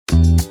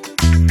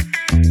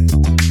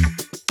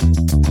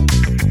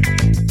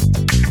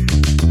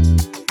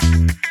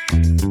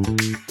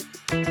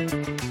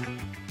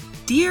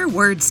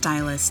word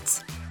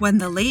stylists. When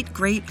the late,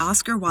 great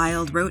Oscar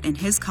Wilde wrote in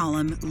his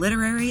column,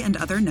 Literary and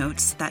Other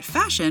Notes, that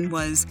fashion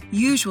was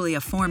usually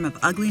a form of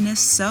ugliness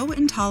so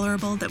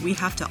intolerable that we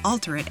have to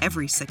alter it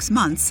every 6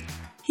 months,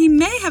 he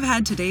may have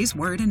had today's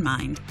word in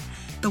mind.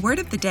 The word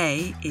of the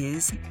day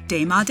is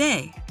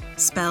démodé,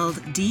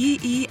 spelled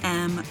D-E-M-O-D-E,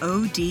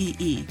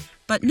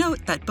 but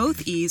note that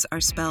both E's are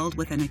spelled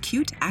with an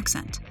acute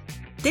accent.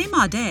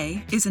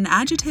 Démodé is an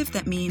adjective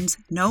that means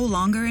no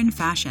longer in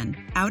fashion,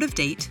 out of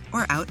date,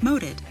 or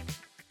outmoded.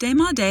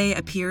 Démodé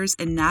appears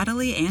in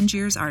Natalie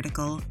Angier's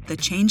article, The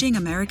Changing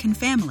American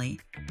Family,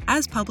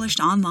 as published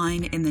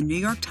online in the New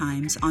York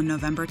Times on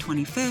November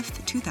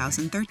 25,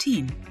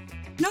 2013.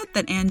 Note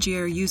that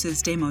Angier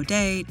uses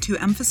démodé to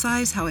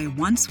emphasize how a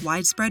once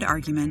widespread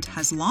argument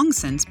has long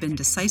since been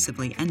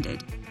decisively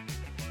ended.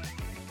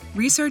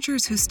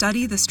 Researchers who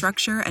study the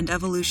structure and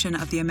evolution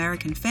of the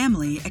American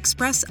family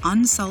express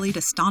unsullied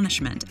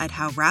astonishment at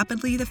how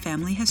rapidly the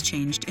family has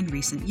changed in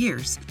recent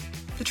years,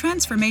 the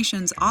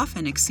transformations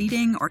often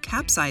exceeding or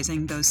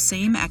capsizing those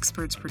same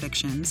experts'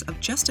 predictions of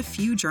just a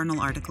few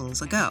journal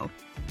articles ago.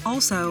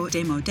 Also,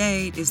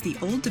 démodé is the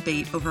old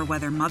debate over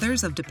whether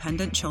mothers of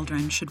dependent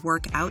children should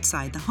work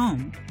outside the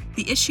home.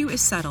 The issue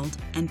is settled,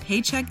 and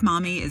Paycheck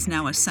Mommy is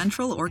now a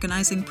central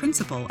organizing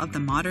principle of the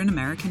modern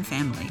American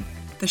family.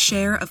 The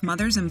share of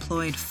mothers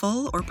employed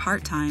full or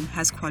part-time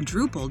has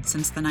quadrupled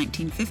since the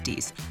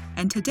 1950s,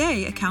 and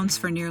today accounts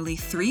for nearly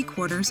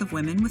 3/4 of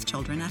women with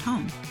children at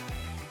home.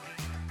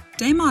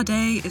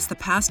 Démodé is the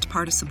past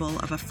participle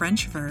of a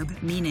French verb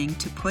meaning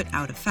to put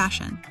out of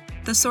fashion.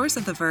 The source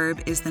of the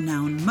verb is the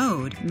noun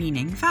mode,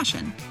 meaning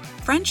fashion.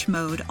 French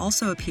mode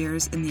also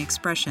appears in the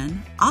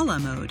expression à la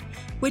mode,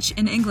 which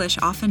in English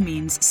often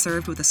means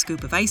served with a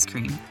scoop of ice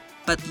cream,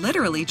 but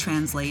literally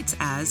translates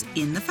as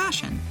in the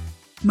fashion.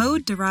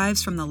 Mode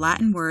derives from the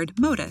Latin word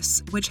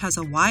modus, which has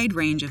a wide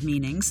range of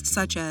meanings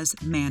such as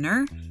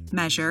manner,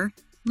 measure,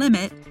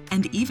 limit,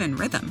 and even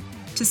rhythm.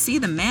 To see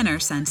the manner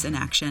sense in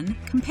action,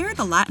 compare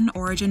the Latin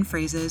origin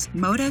phrases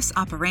modus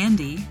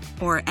operandi,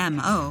 or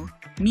MO,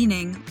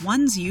 meaning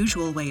one's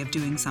usual way of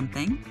doing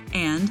something,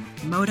 and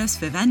modus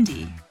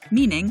vivendi,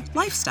 meaning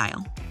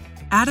lifestyle.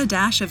 Add a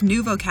dash of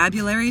new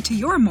vocabulary to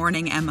your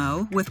morning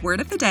MO with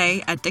Word of the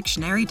Day at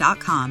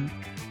dictionary.com.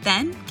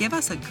 Then give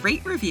us a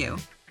great review.